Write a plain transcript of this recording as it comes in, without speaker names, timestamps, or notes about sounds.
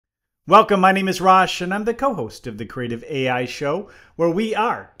Welcome, my name is Rosh, and I'm the co-host of the Creative AI Show, where we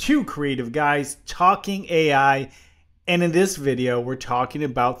are two creative guys talking AI, and in this video, we're talking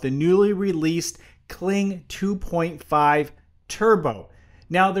about the newly released Kling 2.5 Turbo.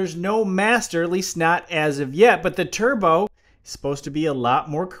 Now, there's no master, at least not as of yet, but the Turbo is supposed to be a lot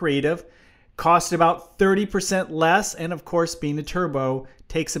more creative, costs about 30% less, and of course, being a Turbo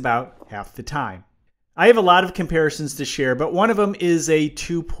takes about half the time. I have a lot of comparisons to share, but one of them is a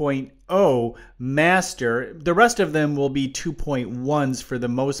 2.0 master. The rest of them will be 2.1s for the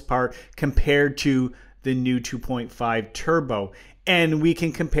most part compared to the new 2.5 Turbo. And we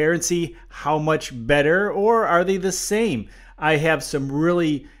can compare and see how much better, or are they the same? I have some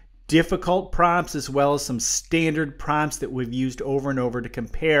really difficult prompts as well as some standard prompts that we've used over and over to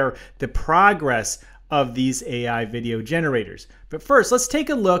compare the progress of these AI video generators. But first, let's take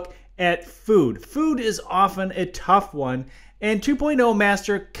a look at food. Food is often a tough one, and 2.0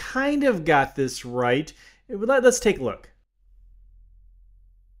 Master kind of got this right. Let's take a look.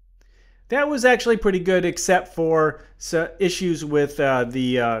 That was actually pretty good, except for some issues with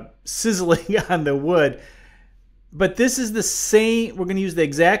the sizzling on the wood. But this is the same. We're going to use the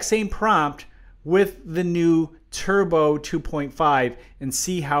exact same prompt with the new Turbo 2.5 and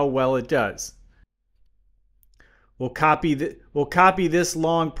see how well it does. We'll copy this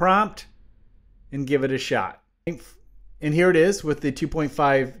long prompt and give it a shot. And here it is with the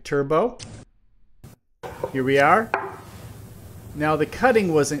 2.5 Turbo. Here we are. Now the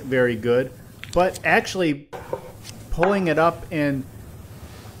cutting wasn't very good, but actually pulling it up and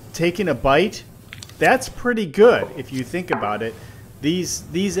taking a bite, that's pretty good if you think about it.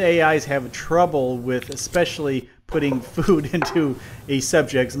 These AIs have trouble with especially putting food into a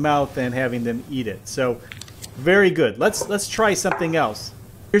subject's mouth and having them eat it. So very good. Let's try something else.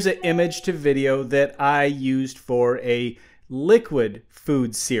 Here's an image to video that I used for a liquid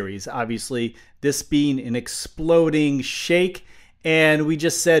food series. Obviously, this being an exploding shake, and we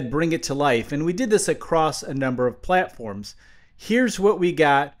just said bring it to life. And we did this across a number of platforms. Here's what we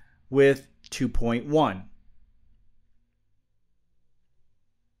got with 2.1.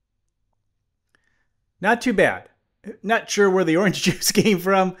 Not too bad. Not sure where the orange juice came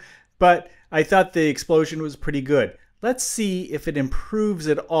from, but I thought the explosion was pretty good. Let's see if it improves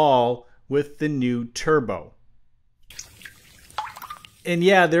at all with the new Turbo. And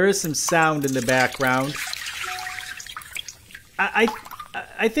yeah, there is some sound in the background. I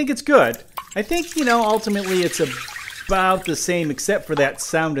think it's good. I think, you know, ultimately it's about the same except for that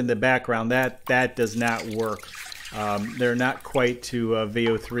sound in the background. That does not work. They're not quite to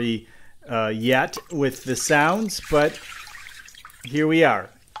VO3 yet with the sounds, but here we are.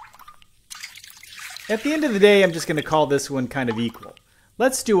 At the end of the day, I'm just going to call this one kind of equal.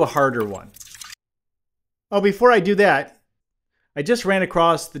 Let's do a harder one. Oh, before I do that, I just ran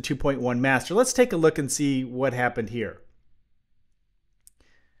across the 2.1 Master. Let's take a look and see what happened here.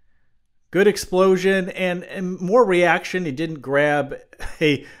 Good explosion and more reaction. It didn't grab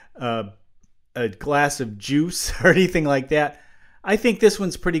a glass of juice or anything like that. I think this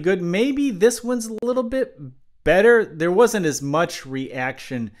one's pretty good. Maybe this one's a little bit better. There wasn't as much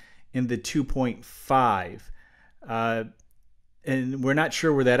reaction in the 2.5, and we're not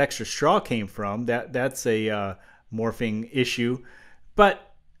sure where that extra straw came from. That's a morphing issue,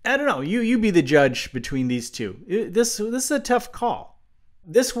 but I don't know. You be the judge between these two. This is a tough call.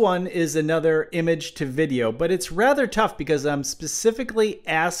 This one is another image to video, but it's rather tough because I'm specifically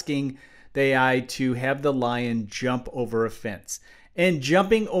asking the AI to have the lion jump over a fence, and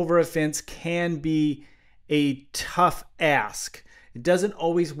jumping over a fence can be a tough ask. It doesn't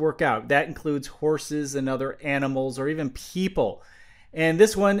always work out. That includes horses and other animals or even people. And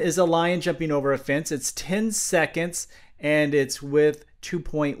this one is a lion jumping over a fence. It's 10 seconds and it's with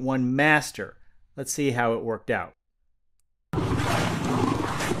 2.1 Master. Let's see how it worked out. We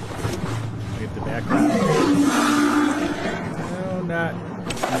have the background. No, not.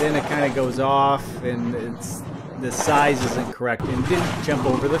 And then it kind of goes off and the size isn't correct and didn't jump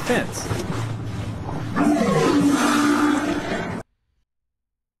over the fence.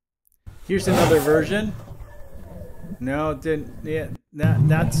 Here's another version. No, it didn't. Yeah,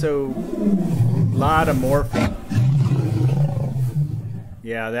 not so. Lot of morphing.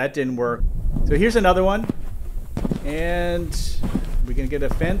 Yeah, that didn't work. So here's another one, and we can get a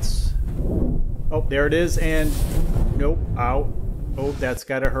fence. Oh, there it is, and nope. Ow. Oh, that's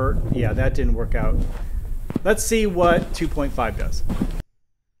gotta hurt. Yeah, that didn't work out. Let's see what 2.5 does.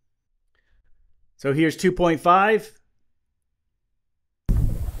 So here's 2.5.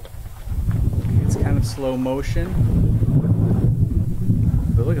 Kind of slow motion,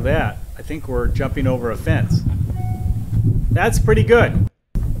 but look at that. I think we're jumping over a fence. That's pretty good.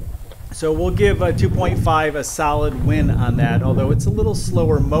 So we'll give a 2.5 a solid win on that, although it's a little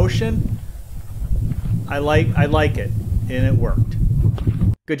slower motion. I like it, and it worked.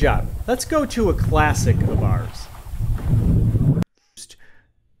 Good job. Let's go to a classic of ours.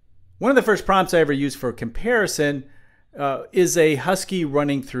 One of the first prompts I ever used for comparison is a husky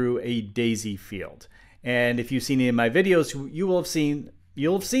running through a daisy field. And if you've seen any of my videos, you'll have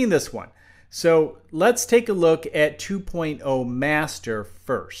seen this one. So let's take a look at 2.0 master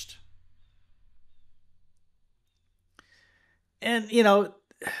first. And you know,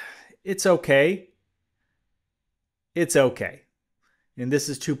 it's okay. It's okay. And this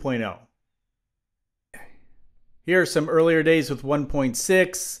is 2.0. Here are some earlier days with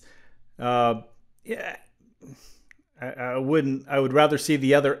 1.6. Yeah, I would rather see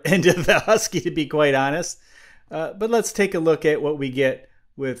the other end of the husky, to be quite honest. But let's take a look at what we get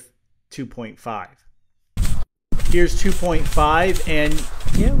with 2.5. Here's 2.5, and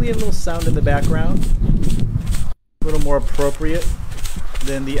yeah, we have a little sound in the background. A little more appropriate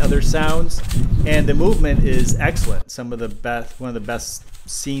than the other sounds, and the movement is excellent. One of the best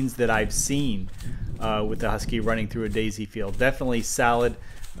scenes that I've seen with the husky running through a daisy field. Definitely solid.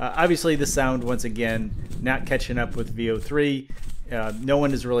 Obviously the sound, once again, not catching up with VO3. No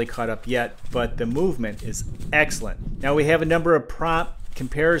one is really caught up yet, but the movement is excellent. Now we have a number of prompt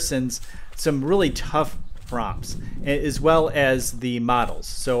comparisons, some really tough prompts, as well as the models.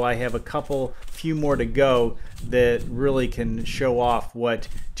 So I have a few more to go that really can show off what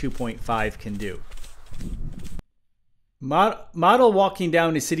 2.5 can do. Model walking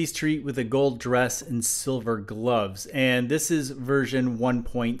down a city street with a gold dress and silver gloves. And this is version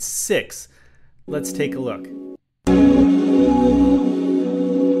 1.6. Let's take a look.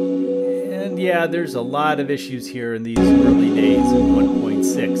 And yeah, there's a lot of issues here in these early days of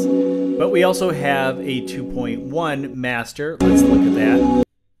 1.6. But we also have a 2.1 master. Let's look at that.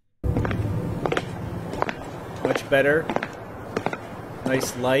 Much better.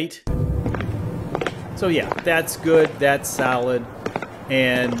 Nice light. So yeah, that's good, that's solid,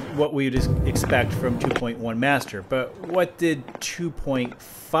 and what we would expect from 2.1 master. But what did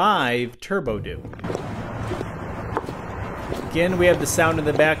 2.5 turbo do? Again, we have the sound in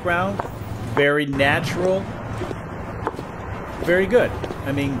the background, very natural, very good.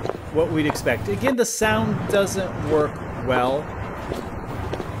 I mean, what we'd expect. Again, the sound doesn't work well.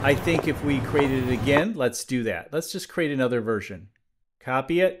 I think if we created it again, let's do that. Let's just create another version.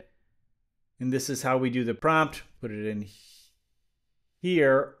 Copy it. And this is how we do the prompt. Put it in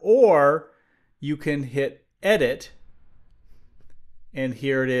here, or you can hit edit, and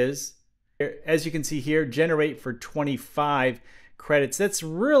here it is. As you can see here, generate for 25 credits. That's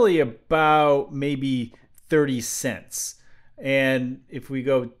really about maybe 30 cents. And if we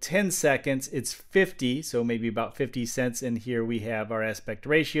go 10 seconds, it's 50, so maybe about 50 cents. And here we have our aspect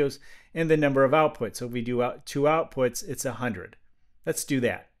ratios and the number of outputs. So if we do 2 outputs, it's 100. Let's do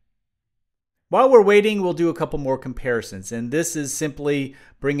that. While we're waiting, we'll do a couple more comparisons, and this is simply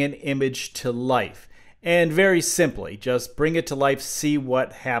bring an image to life. And very simply, just bring it to life, see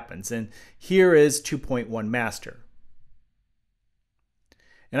what happens. And here is 2.1 master.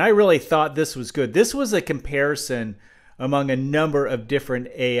 And I really thought this was good. This was a comparison among a number of different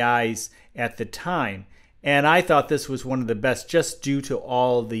AIs at the time. And I thought this was one of the best just due to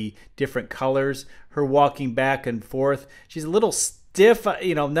all the different colors. Her walking back and forth. She's a little stiff,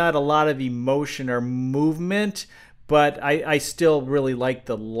 you know, not a lot of emotion or movement, but I still really like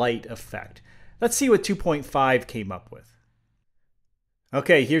the light effect. Let's see what 2.5 came up with.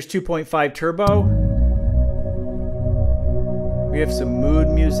 Okay, here's 2.5 turbo. We have some mood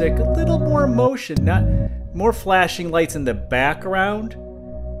music, a little more motion, not more flashing lights in the background.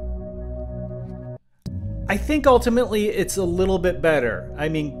 I think ultimately it's a little bit better. I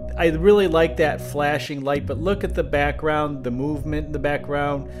mean, I really like that flashing light, but look at the background, the movement in the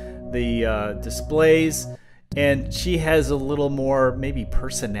background, the displays, and she has a little more maybe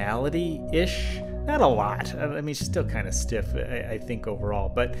personality-ish. Not a lot. I mean, she's still kind of stiff, I think, overall,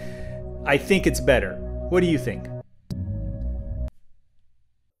 but I think it's better. What do you think?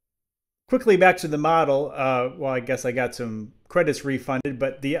 Quickly back to the model. Well, I guess I got some credits refunded,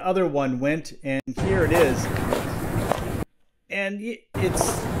 but the other one went, and here it is. And it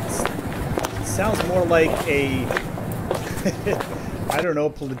sounds more like a, I don't know,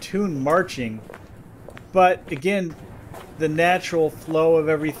 platoon marching. But again, the natural flow of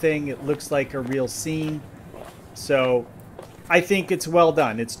everything, it looks like a real scene. So I think it's well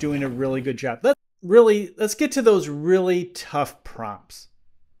done. It's doing a really good job. Let's get to those really tough prompts.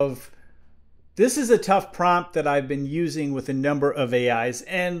 This is a tough prompt that I've been using with a number of AIs,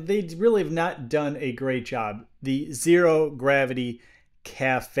 and they really have not done a great job. The Zero Gravity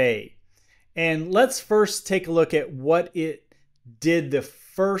Cafe. And let's first take a look at what it did the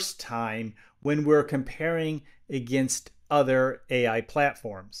first time when we're comparing against other AI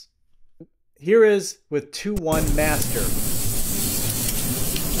platforms. Here is with 2.1 Master.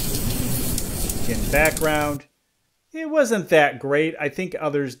 In background, it wasn't that great. I think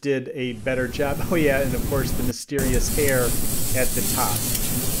others did a better job. Oh yeah, and of course the mysterious hair at the top.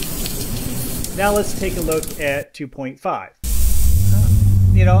 Now let's take a look at 2.5.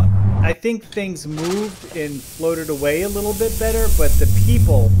 You know, I think things moved and floated away a little bit better, but the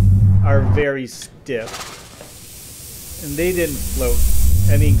people are very stiff. And they didn't float.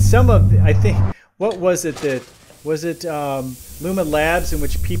 I mean, I think, what was it that, was it Luma Labs in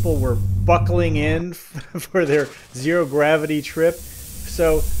which people were buckling in for their zero gravity trip?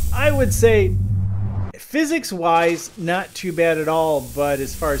 So I would say physics-wise, not too bad at all, but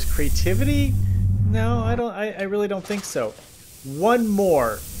as far as creativity, no, I really don't think so. One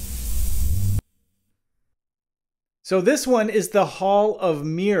more. So this one is the Hall of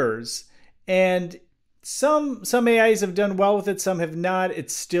Mirrors, and some AIs have done well with it, some have not.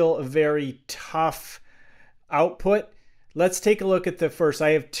 It's still a very tough output. Let's take a look at the first.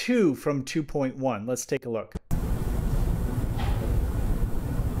 I have two from 2.1. Let's take a look.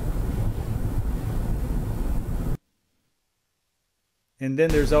 And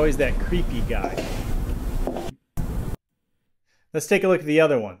then there's always that creepy guy. Let's take a look at the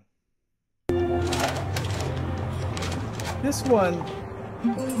other one. This one, I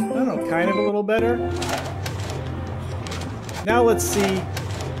don't know, kind of a little better. Now let's see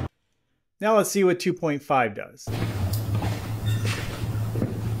what 2.5 does.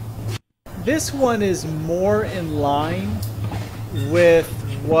 This one is more in line with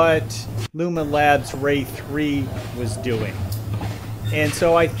what Luma Labs Ray 3 was doing. And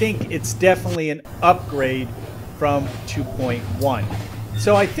so I think it's definitely an upgrade from 2.1.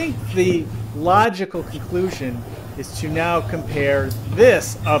 So I think the logical conclusion is to now compare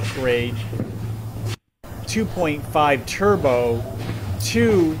this upgrade, 2.5 Turbo,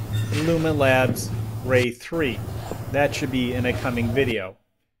 to Luma Labs Ray 3. That should be in a coming video.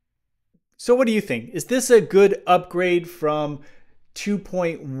 So what do you think? Is this a good upgrade from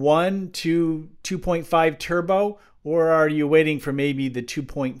 2.1 to 2.5 Turbo? Or are you waiting for maybe the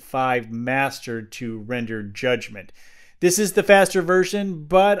 2.5 Master to render judgment? This is the faster version,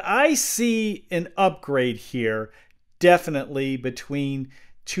 but I see an upgrade here, definitely between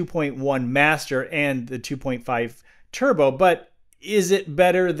 2.1 Master and the 2.5 Turbo. But is it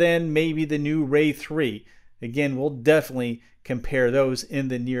better than maybe the new Ray 3? Again, we'll definitely compare those in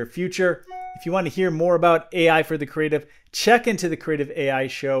the near future. If you want to hear more about AI for the creative, check into the Creative AI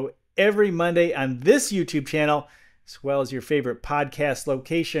Show every Monday on this YouTube channel, as well as your favorite podcast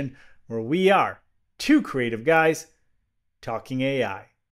location, where we are two creative guys talking AI.